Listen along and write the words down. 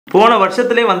போன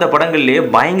வருஷத்திலே வந்த படங்கள்லயே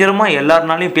பயங்கரமா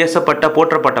எல்லாருனாலையும் பேசப்பட்ட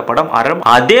போற்றப்பட்ட படம் அறம்.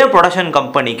 அதே ப்ரொடக்ஷன்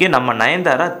கம்பெனிக்கு நம்ம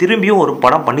நயன்தாரா திரும்பியும் ஒரு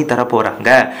படம் பண்ணி தர போறாங்க.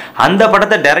 அந்த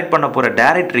படத்தை டைரக்ட் பண்ண போற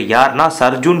டைரக்டர் யாருன்னா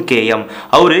சர்ஜுன் கேஎம்.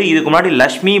 அவரு இதுக்கு முன்னாடி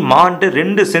லக்ஷ்மி மான்ட்டு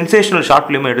 2 சென்சேஷனல் ஷார்ட்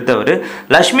பிலிம் எடுத்தவர்.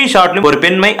 லக்ஷ்மி ஷார்ட் பிலிம் ஒரு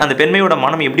பெண்மை, அந்த பெண்மையோட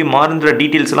மனம் எப்படி மாறுன்ற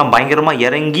டீட்டெயில்ஸ் எல்லாம் பயங்கரமா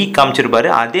இறங்கி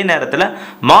காமிச்சிருப்பாரு. அதே நேரத்தில்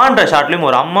மான்ற ஷார்ட் பிலிம்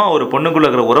ஒரு அம்மா ஒரு பொண்ணுக்குள்ள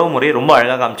இருக்கிற உறவு முறையை ரொம்ப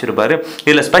அழகாக காமிச்சிருப்பாரு.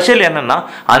 இதுல ஸ்பெஷல் என்னன்னா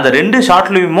அந்த 2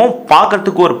 ஷார்ட் பிலிமும்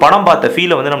பார்க்கறதுக்கு ஒரு படம் பார்த்த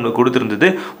ஃபீலை வந்து நம்மளுக்கு கொடுத்துருந்தது.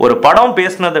 ஒரு படம்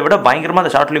பேசினதை விட பயங்கரமாக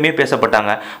அந்த ஷார்ட் ஃபிலிமே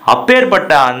பேசப்பட்டாங்க.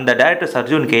 அப்பேற்பட்ட அந்த டைரக்டர்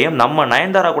சர்ஜுன் கேஎம் நம்ம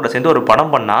நயன்தாரா கூட சேர்ந்து ஒரு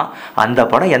படம் பண்ணா அந்த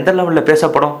படம் எந்த லெவலில்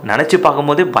பேசப்படும் நினைச்சு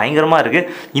பார்க்கும்போது பயங்கரமா இருக்கு.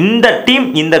 இந்த டீம்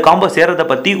இந்த காம்போ சேர்றதை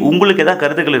பத்தி உங்களுக்கு ஏதாவது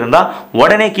கருத்துக்கள் இருந்தா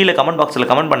உடனே கீழே கமெண்ட் பாக்ஸ்ல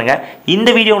கமெண்ட் பண்ணுங்க. இந்த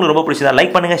வீடியோ உங்களுக்கு ரொம்ப பிடிச்சதா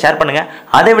லைக் பண்ணுங்க, ஷேர் பண்ணுங்க.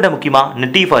 அதை விட முக்கியமா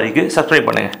நெட்டி ஃபாரிக்கு சப்ஸ்கிரைப்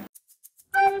பண்ணுங்க.